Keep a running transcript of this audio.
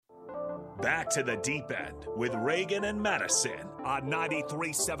Back to the deep end with Reagan and Madison on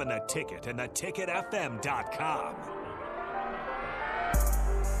 93.7 The Ticket and theticketfm.com.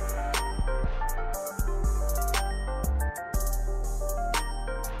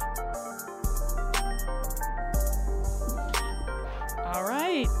 All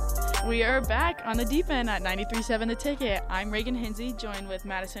right, we are back on the deep end at 93.7 The Ticket. I'm Reagan Hinsey, joined with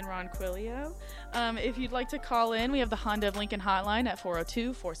Madison Ronquillo. If you'd like to call in, we have the Honda of Lincoln hotline at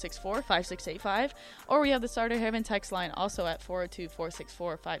 402-464-5685, or we have the Starter Haven text line also at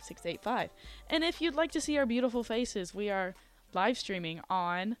 402-464-5685. And if you'd like to see our beautiful faces, we are live streaming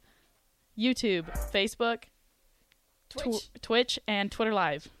on YouTube, Facebook, Twitch, and Twitter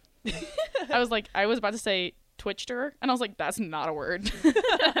Live. I was about to say Twitchter, and I was like, that's not a word.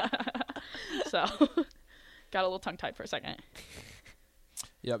 So, got a little tongue-tied for a second.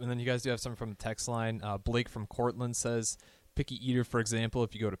 Yep, and then you guys do have something from the text line. Blake from Cortland says, picky eater, for example,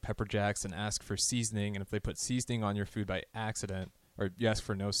 if you go to Pepper Jack's and ask for seasoning, and if they put seasoning on your food by accident, or you ask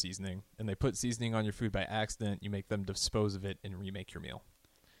for no seasoning, and they put seasoning on your food by accident, you make them dispose of it and remake your meal.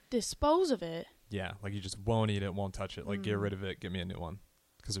 Dispose of it? Yeah, like you just won't eat it, won't touch it. Like, get rid of it, give me a new one,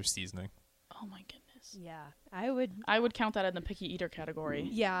 because there's seasoning. Oh my goodness. Yeah, I would count that in the picky eater category.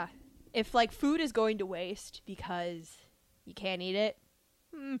 Yeah. If, like, food is going to waste because you can't eat it,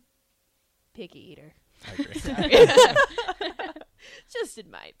 picky eater. I agree. Just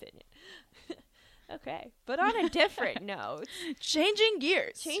in my opinion. Okay. But on a different note. Changing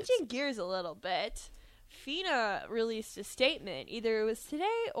gears a little bit. FINA released a statement, either it was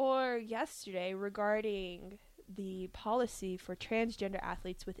today or yesterday, regarding the policy for transgender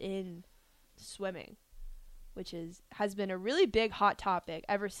athletes within swimming, which has been a really big hot topic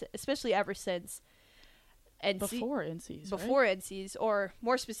especially ever since before NCs, NCs, or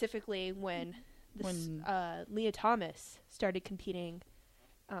more specifically when Leah Thomas started competing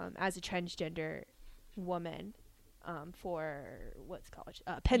as a transgender woman for what's college?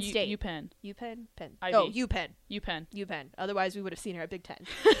 Penn State. UPenn. UPenn. Otherwise, we would have seen her at Big Ten,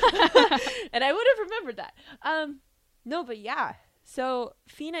 and I would have remembered that. No, but yeah. So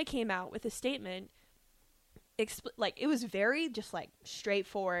FINA came out with a statement. It was very just like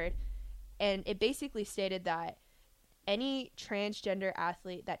straightforward, and it basically stated that any transgender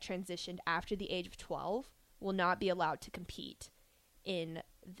athlete that transitioned after the age of 12 will not be allowed to compete in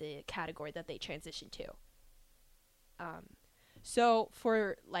the category that they transitioned to. So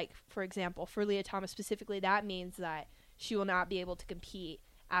for example, for Leah Thomas specifically, that means that she will not be able to compete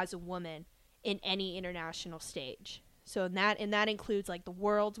as a woman in any international stage. So that includes like the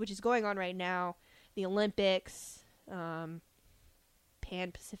Worlds, which is going on right now, the Olympics,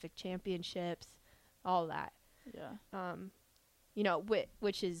 Pan-Pacific Championships, all that. Yeah.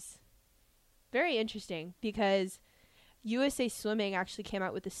 Which is very interesting because USA Swimming actually came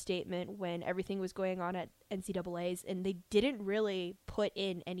out with a statement when everything was going on at NCAA's, and they didn't really put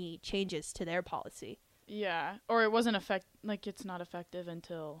in any changes to their policy. Yeah, or it wasn't it's not effective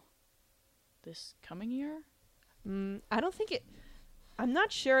until this coming year. I don't think I'm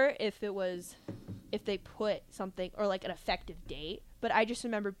not sure if they put something or like an effective date, but I just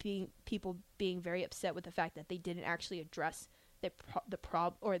remember people being very upset with the fact that they didn't actually address the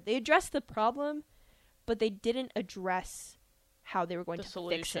problem, or they addressed the problem, but they didn't address how they were going to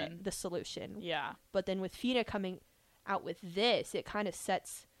fix it, the solution. Yeah. But then with FINA coming out with this, it kind of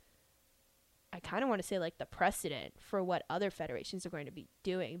sets, I kind of want to say like the precedent for what other federations are going to be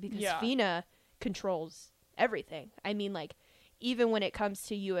doing, because FINA controls everything. I mean, like, even when it comes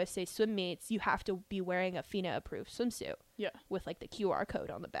to USA swim meets, you have to be wearing a FINA approved swimsuit. Yeah. With like the QR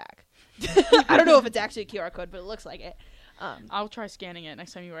code on the back. I don't know if it's actually a QR code, but it looks like it. I'll try scanning it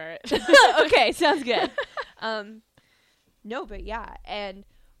next time you wear it. Okay, sounds good. No, but yeah. And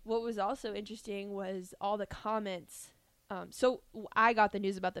what was also interesting was all the comments. So I got the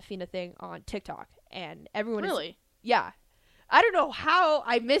news about the FINA thing on TikTok, and everyone yeah. I don't know how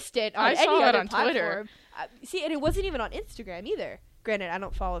I missed it on any other platform. Twitter. See, and it wasn't even on Instagram either. Granted, I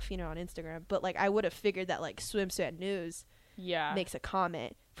don't follow FINA on Instagram, but like I would have figured that like SwimSwam News makes a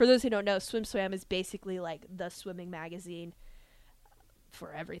comment. For those who don't know, SwimSwam is basically like the swimming magazine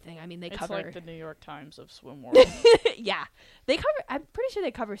for everything. I mean, it's like the New York Times of swim world. Yeah, they cover. I'm pretty sure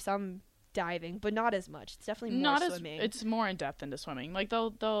they cover some diving, but not as much. It's definitely more swimming. It's more in depth into swimming. Like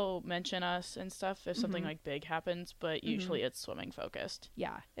they'll mention us and stuff if something like big happens, but usually it's swimming focused.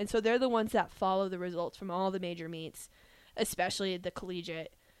 Yeah, and so they're the ones that follow the results from all the major meets, especially the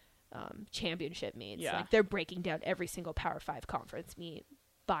collegiate championship meets. Yeah, like they're breaking down every single Power 5 conference meet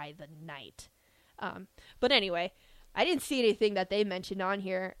by the night. But anyway, I didn't see anything that they mentioned on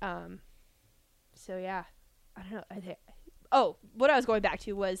here. So yeah, I don't know. what I was going back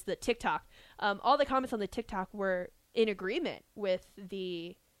to was the TikTok. All the comments on the TikTok were in agreement with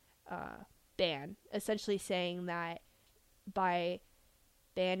the ban, essentially saying that by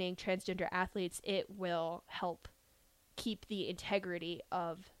banning transgender athletes, it will help keep the integrity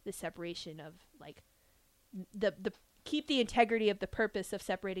of the separation of like the keep the integrity of the purpose of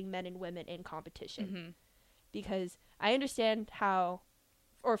separating men and women in competition. Mm-hmm. Because I understand how,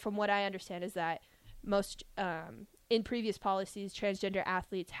 or from what I understand, is that most in previous policies, transgender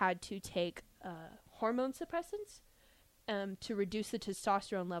athletes had to take hormone suppressants to reduce the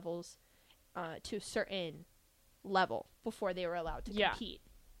testosterone levels to a certain level before they were allowed to compete.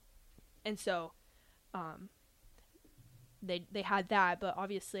 And so they had that, but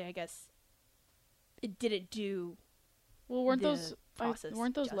obviously I guess it didn't do weren't those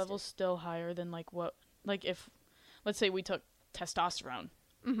justice. levels still higher than like what, like if let's say we took testosterone,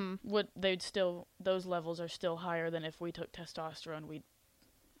 would they'd still, those levels are still higher than if we took testosterone.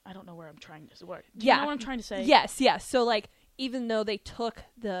 I don't know where I'm trying to work. Do you know what I'm trying to say? Yes. So like even though they took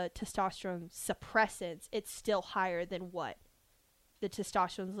the testosterone suppressants, it's still higher than what the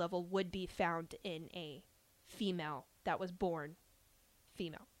testosterone level would be found in a female that was born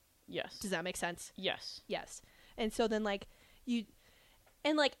female. Yes. Does that make sense? Yes. Yes. And so then like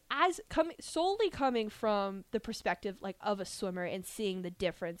as solely coming from the perspective like of a swimmer and seeing the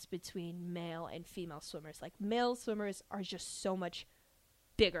difference between male and female swimmers, like male swimmers are just so much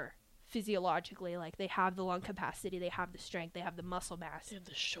bigger physiologically. Like they have the lung capacity, they have the strength, they have the muscle mass, They have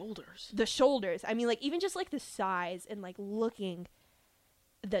the shoulders. I mean, like even just like the size and like looking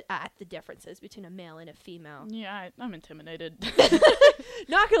at the differences between a male and a female. Yeah, I'm intimidated.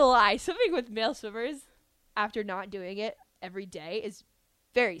 Not gonna lie, swimming with male swimmers after not doing it every day is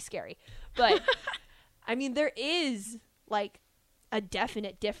very scary. But I mean, there is like a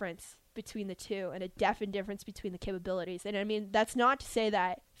definite difference between the two and a definite difference between the capabilities. And I mean, that's not to say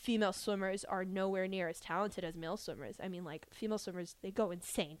that female swimmers are nowhere near as talented as male swimmers. I mean, like female swimmers, they go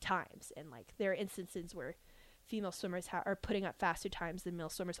insane times, and like there are instances where female swimmers are putting up faster times than male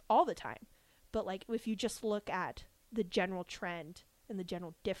swimmers all the time. But like if you just look at the general trend and the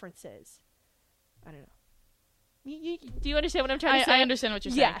general differences, I don't know. Do you understand what I'm trying to say? I understand what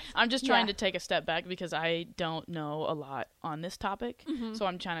you're saying. Yeah. I'm just trying to take a step back because I don't know a lot on this topic. Mm-hmm. So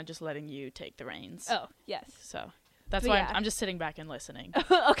I'm kind of just letting you take the reins. Oh, yes. So that's But why yeah. I'm just sitting back and listening.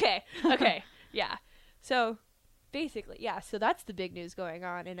 Okay. Yeah. basically, yeah. So that's the big news going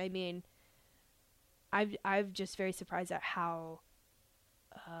on, and I mean, I'm just very surprised at how,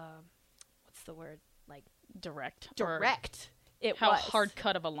 what's the word? Like Direct. It How was. hard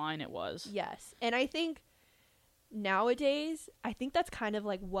cut of a line it was. Yes, and I think nowadays, I think that's kind of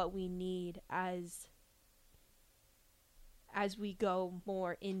like what we need as we go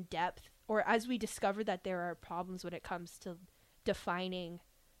more in depth, or as we discover that there are problems when it comes to defining,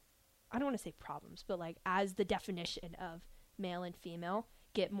 I don't want to say problems, but like as the definition of male and female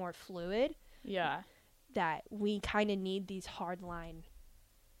get more fluid, Yeah. that we kind of need these hard line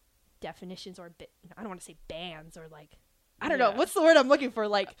definitions, or I don't want to say bans, or like, I don't know, what's the word I'm looking for,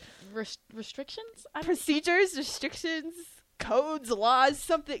 like Restrictions? procedures, restrictions, codes, laws,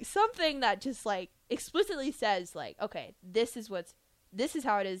 something that just like explicitly says like, okay, this is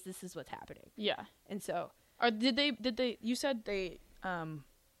how it is, this is what's happening. Yeah. And so, Or did they you said they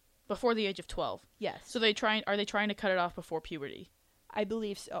before the age of 12. yes. So are they trying to cut it off before puberty? I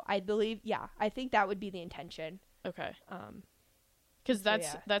believe so. I think that would be the intention. Okay. Cuz So,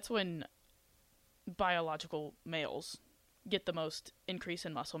 that's when biological males get the most increase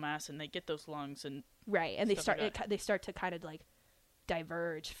in muscle mass, and they get those lungs and Right, and they stuff start like they start to kind of like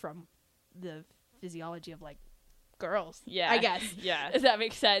diverge from the physiology of like girls. yeah. I guess. Yeah. If that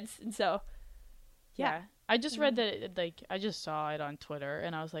makes sense. And so, Yeah. I just read that I just saw it on Twitter,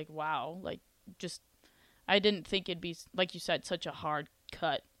 and I was like, wow, like just I didn't think it'd be, like you said, such a hard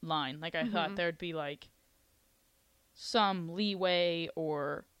cut line. Like I thought there'd be like some leeway,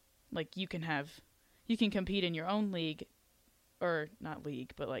 or like you can compete in your own league, or not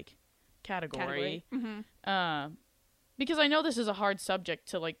league, but like category. Mm-hmm. Because I know this is a hard subject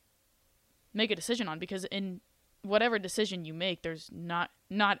to like make a decision on, because in whatever decision you make, there's not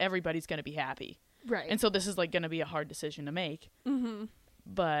everybody's going to be happy. Right. And so this is like going to be a hard decision to make. Mm-hmm.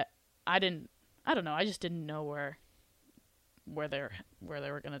 But I don't know. I just didn't know what they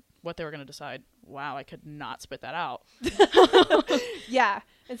were gonna decide. Wow, I could not spit that out. Yeah.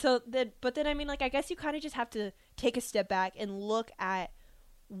 And so then I mean, like, I guess you kind of just have to take a step back and look at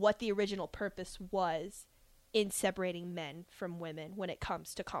what the original purpose was in separating men from women when it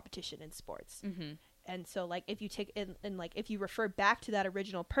comes to competition in sports. Mm-hmm. And so, like, if you take and like if you refer back to that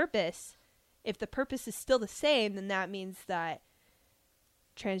original purpose, if the purpose is still the same, then that means that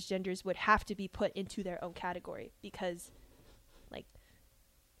transgenders would have to be put into their own category because, like,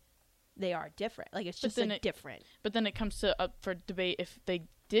 they are different. Like, it's just different. But then it comes to up for debate. If they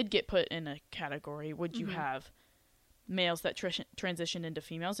did get put in a category, would you have males that transition into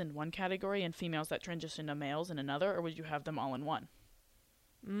females in one category and females that transition to males in another, or would you have them all in one?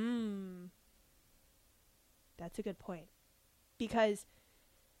 That's a good point. Because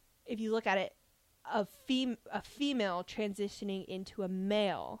if you look at it, a female transitioning into a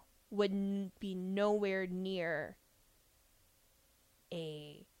male would be nowhere near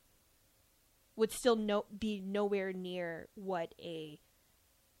be nowhere near what a,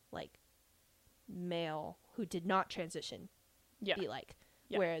 like, male who did not transition be like.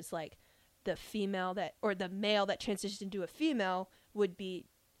 Yeah. Whereas, like, the male that transitioned into a female would be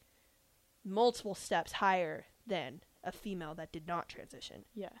multiple steps higher than a female that did not transition.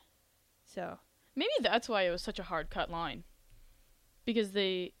 Yeah. So maybe that's why it was such a hard cut line. Because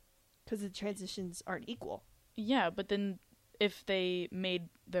the transitions aren't equal. Yeah, but then if they made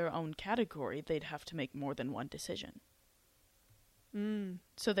their own category, they'd have to make more than one decision.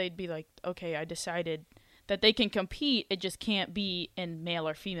 So they'd be like, okay, I decided that they can compete, it just can't be in male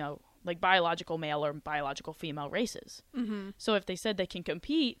or female, like biological male or biological female races. So if they said they can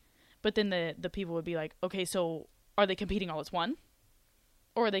compete, but then the people would be like, okay, so are they competing all as one?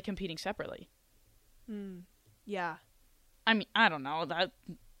 Or are they competing separately? Yeah. I mean, I don't know.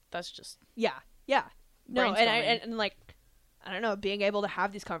 That's just... Yeah. No, and like, I don't know, being able to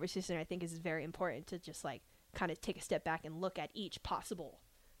have these conversations, I think, is very important to just, like, kind of take a step back and look at each possible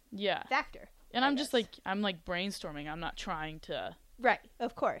factor. And I'm just, like, brainstorming. I'm not trying to... Right,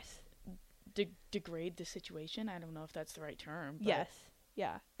 of course. Degrade the situation. I don't know if that's the right term. But... Yes.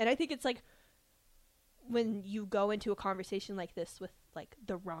 Yeah. And I think it's, like, when you go into a conversation like this with, like,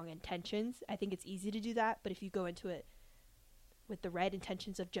 the wrong intentions, I think it's easy to do that. But if you go into it with the right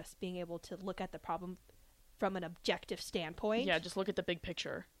intentions of just being able to look at the problem from an objective standpoint. Yeah, just look at the big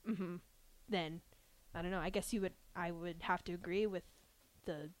picture. Then, I don't know, I guess I would have to agree with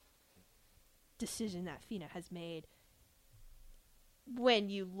the decision that FINA has made when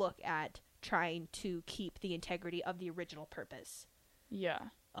you look at trying to keep the integrity of the original purpose. Yeah.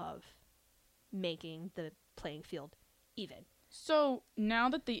 Of making the playing field even. So now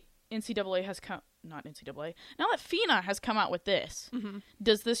that the NCAA has now that FINA has come out with this,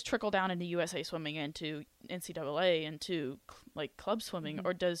 does this trickle down into USA Swimming, into NCAA, into like club swimming,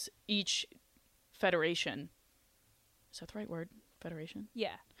 or does each federation, is that the right word? Federation?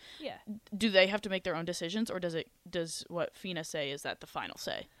 Yeah. Do they have to make their own decisions, or does what FINA say is that the final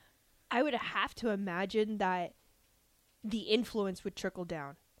say? I would have to imagine that the influence would trickle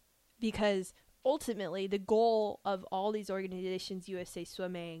down, because ultimately the goal of all these organizations, USA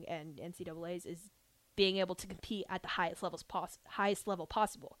Swimming and NCAA's, is being able to compete at the highest level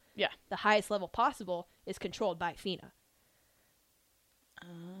possible. Yeah. The highest level possible is controlled by FINA.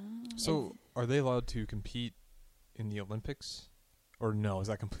 So are they allowed to compete in the Olympics? Or no, is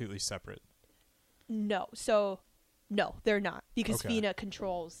that completely separate? No. So, no, they're not. Because FINA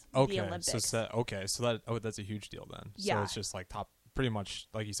controls the Olympics. So that's a huge deal then. Yeah. So it's just like pretty much,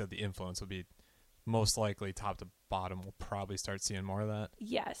 like you said, the influence will be most likely top to bottom. We'll probably start seeing more of that.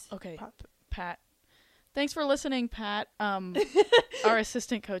 Yes. Okay, Pat. Thanks for listening, Pat. Our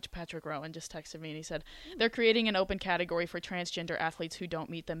assistant coach, Patrick Rowan, just texted me and he said, they're creating an open category for transgender athletes who don't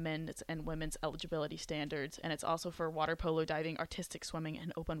meet the men's and women's eligibility standards. And it's also for water polo diving, artistic swimming,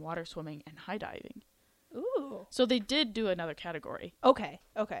 and open water swimming, and high diving. Ooh. So they did do another category. Okay.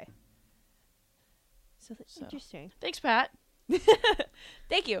 So that's interesting. Thanks, Pat.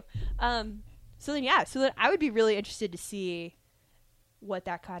 Thank you. So then I would be really interested to see what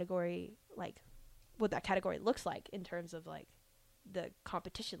that category looks like in terms of, like, the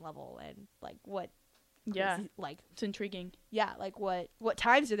competition level and, like, what it's intriguing. Yeah, like what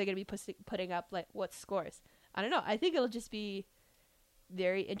times are they going to be putting up, like, what scores? I don't know. I think it'll just be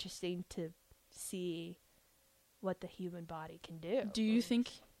very interesting to see what the human body can do. Do you think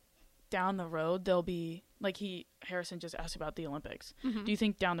down the road there'll be, like, Harrison just asked about the Olympics. Do you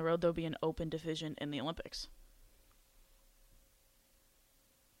think down the road there'll be an open division in the Olympics?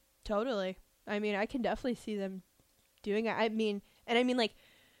 Totally. I mean, I can definitely see them doing it. I mean, like,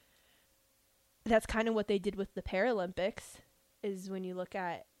 that's kind of what they did with the Paralympics, is when you look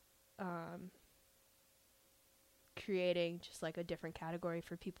at creating just, like, a different category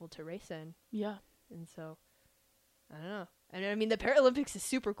for people to race in. Yeah. And so, I don't know. And I mean, the Paralympics is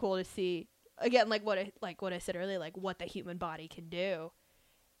super cool to see. Again, like what I said earlier, like what the human body can do,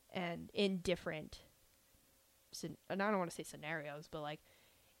 and in different, and I don't want to say scenarios, but like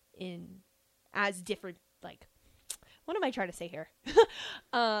in as different, like, what am I trying to say here?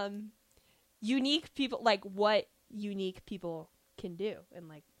 Unique people, like what unique people can do, and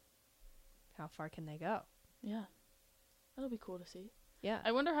like how far can they go? Yeah. That'll be cool to see. Yeah.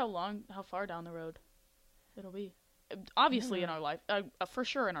 I wonder how far down the road it'll be. Obviously in our life, for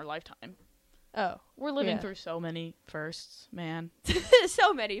sure in our lifetime. Oh. We're living through so many firsts, man.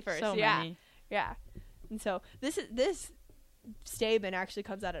 So many firsts. So yeah. many. Yeah. And so this statement actually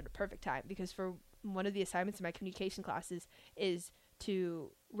comes out at a perfect time, because for one of the assignments in my communication classes is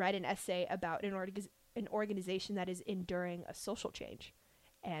to write an essay about an organization that is enduring a social change,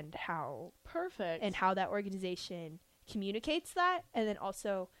 and how that organization communicates that, and then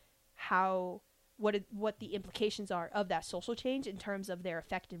also what the implications are of that social change in terms of their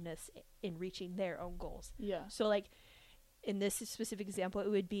effectiveness in reaching their own goals. Yeah. So like in this specific example, it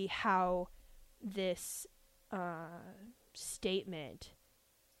would be how this statement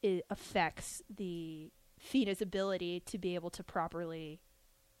affects the FINA's ability to be able to properly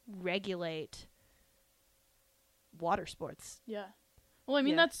regulate water sports. Yeah. Well, I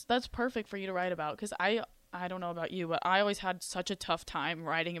mean, that's perfect for you to write about, because I don't know about you, but I always had such a tough time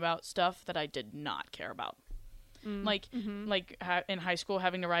writing about stuff that I did not care about. Like in high school,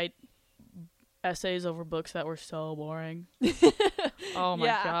 having to write essays over books that were so boring. Oh my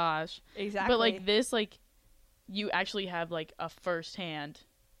gosh. Exactly. But like this, like you actually have like a first-hand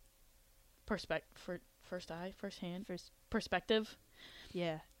perspective.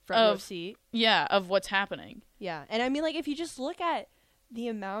 Yeah. From your of seat. Yeah, of what's happening. Yeah. And I mean, like, if you just look at the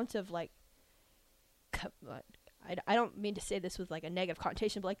amount of like, I don't mean to say this with like a negative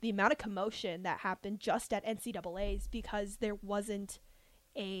connotation, but like the amount of commotion that happened just at NCAA's because there wasn't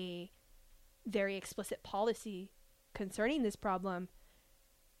a very explicit policy concerning this problem,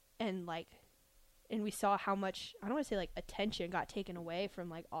 and we saw how much, I don't want to say like attention got taken away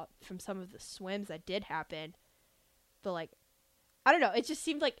from from some of the swims that did happen, but like, I don't know, it just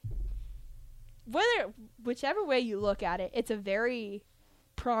seemed like whichever way you look at it, it's a very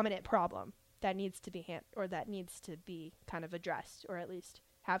prominent problem that needs to be that needs to be kind of addressed, or at least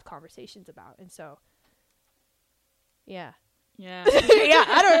have conversations about. And so, yeah. Yeah. Yeah,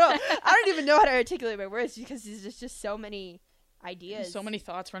 I don't know. I don't even know how to articulate my words, because there's just so many ideas. So many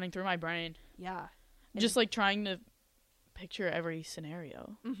thoughts running through my brain. Yeah. Just like trying to picture every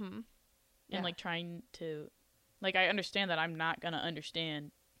scenario. Mm-hmm. And like trying to, like, I understand that I'm not going to understand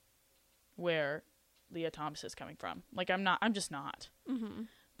where Leah Thomas is coming from. Like, I'm just not. Mm-hmm.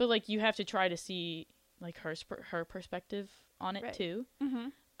 But like, you have to try to see like her perspective on it too.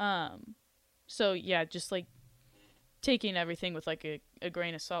 Mm-hmm. So yeah, just like taking everything with like a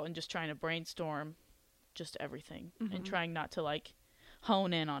grain of salt, and just trying to brainstorm just everything, and trying not to like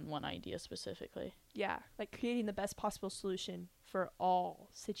hone in on one idea specifically. Yeah, like creating the best possible solution for all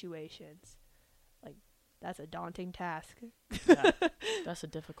situations. Like, that's a daunting task. Yeah, that's a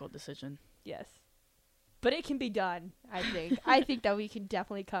difficult decision. Yes. But it can be done, I think. I think that we can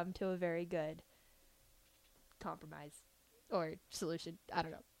definitely come to a very good compromise or solution. I don't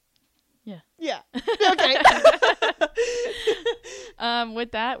know. Yeah. Yeah. Okay.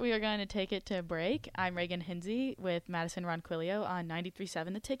 With that, we are going to take it to a break. I'm Reagan Hinsey with Madison Ronquillo on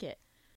 93.7 The Ticket.